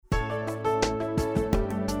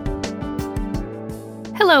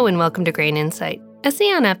Hello and welcome to Grain Insight, a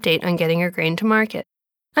CN update on getting your grain to market.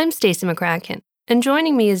 I'm Stacey McCracken, and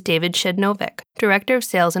joining me is David Shednovic, Director of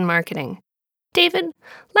Sales and Marketing. David,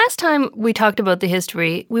 last time we talked about the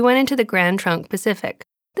history, we went into the Grand Trunk Pacific.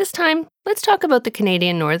 This time, let's talk about the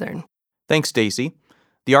Canadian Northern. Thanks, Stacey.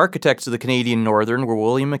 The architects of the Canadian Northern were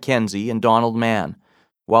William Mackenzie and Donald Mann.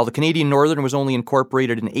 While the Canadian Northern was only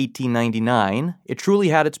incorporated in 1899, it truly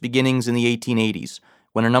had its beginnings in the 1880s,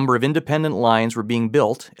 when a number of independent lines were being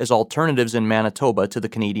built as alternatives in Manitoba to the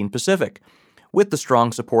Canadian Pacific, with the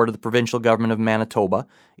strong support of the provincial government of Manitoba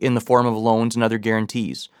in the form of loans and other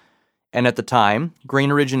guarantees. And at the time,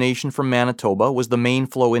 grain origination from Manitoba was the main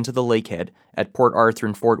flow into the Lakehead at Port Arthur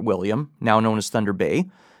and Fort William, now known as Thunder Bay,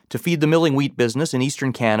 to feed the milling wheat business in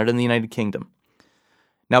eastern Canada and the United Kingdom.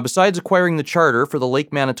 Now, besides acquiring the charter for the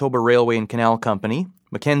Lake Manitoba Railway and Canal Company,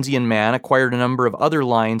 Mackenzie and Mann acquired a number of other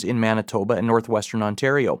lines in Manitoba and northwestern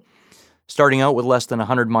Ontario. Starting out with less than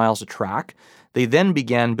 100 miles of track, they then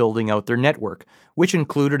began building out their network, which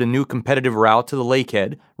included a new competitive route to the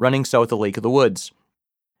Lakehead running south of Lake of the Woods.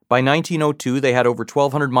 By 1902, they had over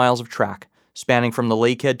 1,200 miles of track, spanning from the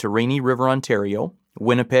Lakehead to Rainy River, Ontario,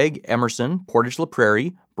 Winnipeg, Emerson, Portage la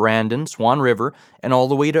Prairie, Brandon, Swan River, and all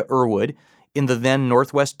the way to Irwood in the then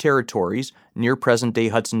Northwest Territories near present-day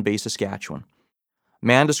Hudson Bay, Saskatchewan.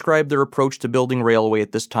 Mann described their approach to building railway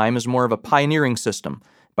at this time as more of a pioneering system,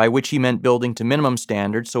 by which he meant building to minimum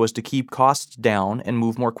standards so as to keep costs down and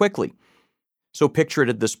move more quickly. So picture it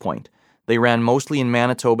at this point. They ran mostly in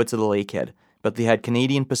Manitoba to the Lakehead, but they had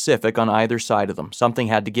Canadian Pacific on either side of them. Something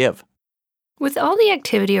had to give. With all the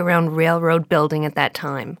activity around railroad building at that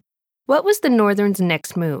time, what was the Northern's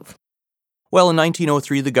next move? Well, in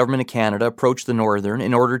 1903, the Government of Canada approached the Northern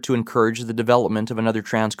in order to encourage the development of another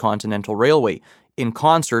transcontinental railway, in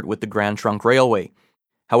concert with the Grand Trunk Railway.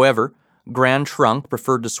 However, Grand Trunk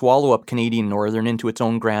preferred to swallow up Canadian Northern into its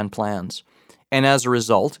own grand plans. And as a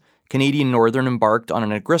result, Canadian Northern embarked on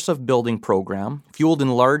an aggressive building program, fueled in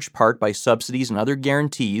large part by subsidies and other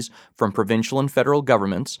guarantees from provincial and federal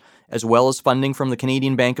governments, as well as funding from the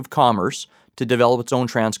Canadian Bank of Commerce, to develop its own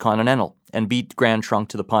transcontinental and beat Grand Trunk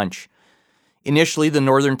to the punch. Initially, the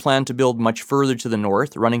Northern planned to build much further to the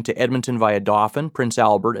north, running to Edmonton via Dauphin, Prince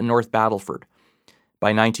Albert, and North Battleford.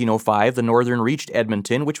 By 1905, the Northern reached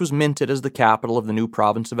Edmonton, which was minted as the capital of the new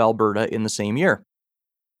province of Alberta in the same year.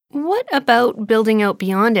 What about building out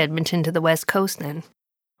beyond Edmonton to the west coast then?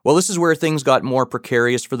 Well, this is where things got more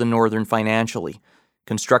precarious for the Northern financially.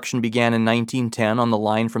 Construction began in 1910 on the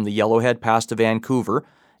line from the Yellowhead Pass to Vancouver,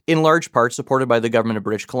 in large part supported by the government of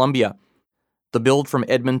British Columbia. The build from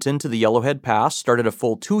Edmonton to the Yellowhead Pass started a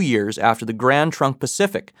full 2 years after the Grand Trunk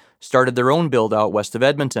Pacific started their own build-out west of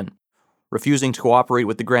Edmonton. Refusing to cooperate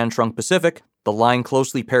with the Grand Trunk Pacific, the line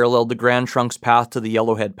closely paralleled the Grand Trunk's path to the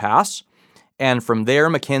Yellowhead Pass, and from there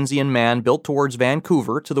Mackenzie and Mann built towards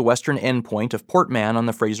Vancouver to the western endpoint of Port Mann on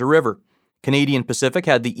the Fraser River. Canadian Pacific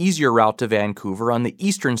had the easier route to Vancouver on the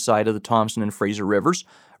eastern side of the Thompson and Fraser Rivers,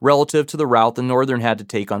 relative to the route the Northern had to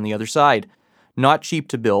take on the other side. Not cheap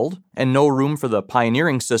to build, and no room for the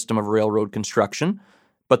pioneering system of railroad construction,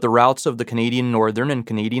 but the routes of the Canadian Northern and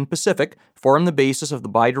Canadian Pacific form the basis of the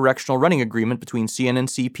bidirectional running agreement between CN and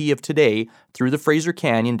CP of today through the Fraser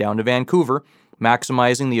Canyon down to Vancouver,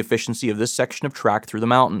 maximizing the efficiency of this section of track through the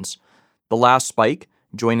mountains. The last spike,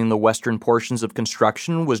 joining the western portions of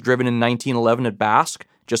construction, was driven in 1911 at Basque,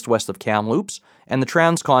 just west of Kamloops, and the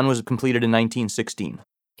Transcon was completed in 1916.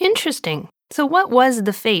 Interesting. So what was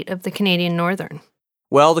the fate of the Canadian Northern?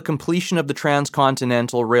 Well, the completion of the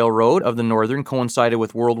Transcontinental Railroad of the Northern coincided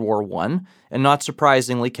with World War I, and not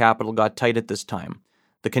surprisingly, capital got tight at this time.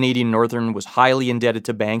 The Canadian Northern was highly indebted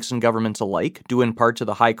to banks and governments alike, due in part to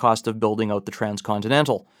the high cost of building out the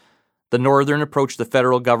Transcontinental. The Northern approached the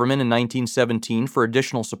federal government in 1917 for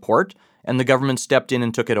additional support, and the government stepped in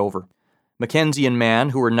and took it over. Mackenzie and Mann,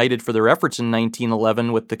 who were knighted for their efforts in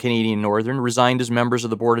 1911 with the Canadian Northern, resigned as members of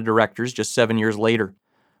the board of directors just 7 years later.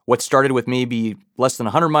 What started with maybe less than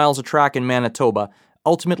 100 miles of track in Manitoba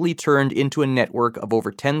ultimately turned into a network of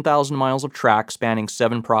over 10,000 miles of track spanning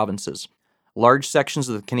 7 provinces. Large sections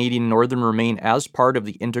of the Canadian Northern remain as part of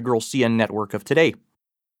the integral CN network of today.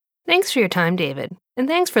 Thanks for your time, David, and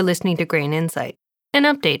thanks for listening to Grain Insight, an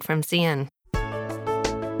update from CN.